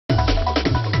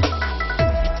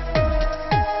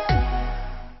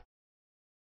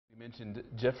mentioned,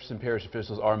 Jefferson Parish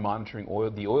officials are monitoring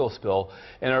the oil spill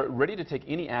and are ready to take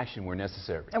any action where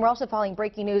necessary. And we're also following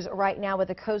breaking news right now with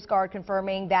the Coast Guard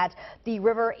confirming that the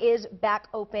river is back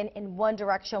open in one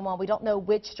direction. While we don't know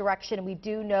which direction, we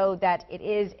do know that it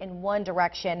is in one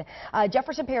direction.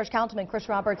 Jefferson Parish Councilman Chris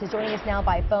Roberts is joining us now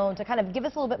by phone to kind of give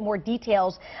us a little bit more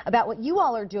details about what you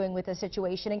all are doing with the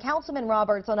situation. And Councilman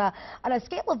Roberts, on a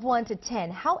scale of 1 to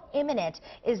 10, how imminent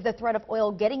is the threat of oil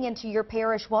getting into your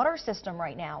parish water system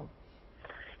right now?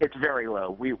 It's very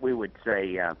low. We would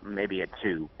say maybe a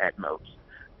 2 at most.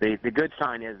 The good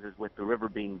sign is with the river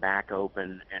being back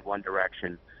open in one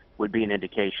direction would be an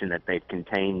indication that they've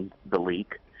contained the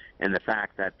leak, and the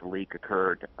fact that the leak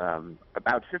occurred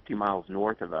about 50 miles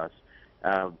north of us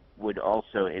would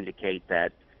also indicate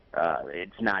that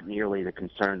it's not nearly the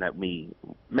concern that we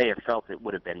may have felt it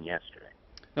would have been yesterday.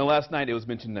 Now, last night it was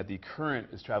mentioned that the current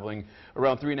is traveling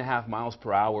around 3.5 miles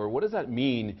per hour. What does that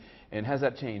mean, and has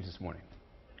that changed this morning?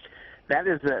 That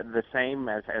is the same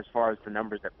as far as the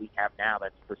numbers that we have now.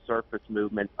 That's the surface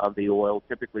movement of the oil.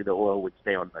 Typically, the oil would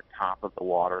stay on the top of the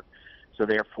water. So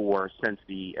therefore, since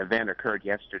the event occurred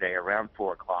yesterday around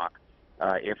 4 o'clock,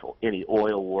 if any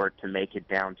oil were to make it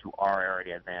down to our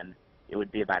area, then it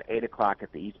would be about 8 o'clock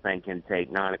at the East Bank intake,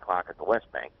 9 o'clock at the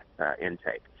West Bank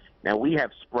intake. Now, we have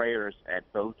sprayers at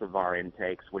both of our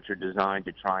intakes, which are designed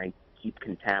to try and keep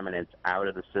contaminants out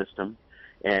of the system.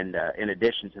 And in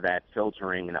addition to that,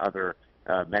 filtering and other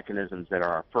mechanisms that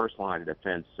are our first line of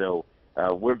defense. So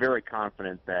we're very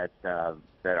confident that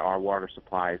that our water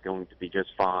supply is going to be just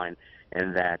fine,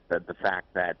 and that the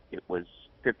fact that it was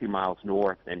 50 miles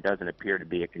north and doesn't appear to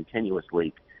be a continuous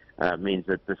leak means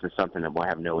that this is something that will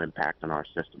have no impact on our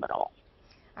system at all.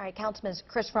 All right, Councilman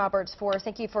Chris Roberts,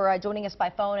 thank you for joining us by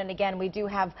phone. And again, we do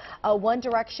have one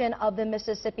direction of the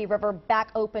Mississippi River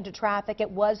back open to traffic. It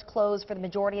was closed for the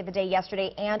majority of the day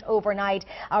yesterday and overnight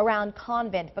around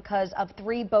Convent because of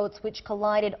 3 boats which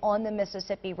collided on the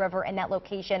Mississippi River in that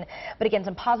location. But again,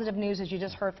 some positive news, as you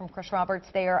just heard from Chris Roberts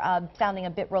there, sounding a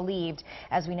bit relieved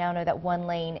as we now know that one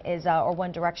lane is, or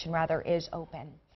one direction rather, is open.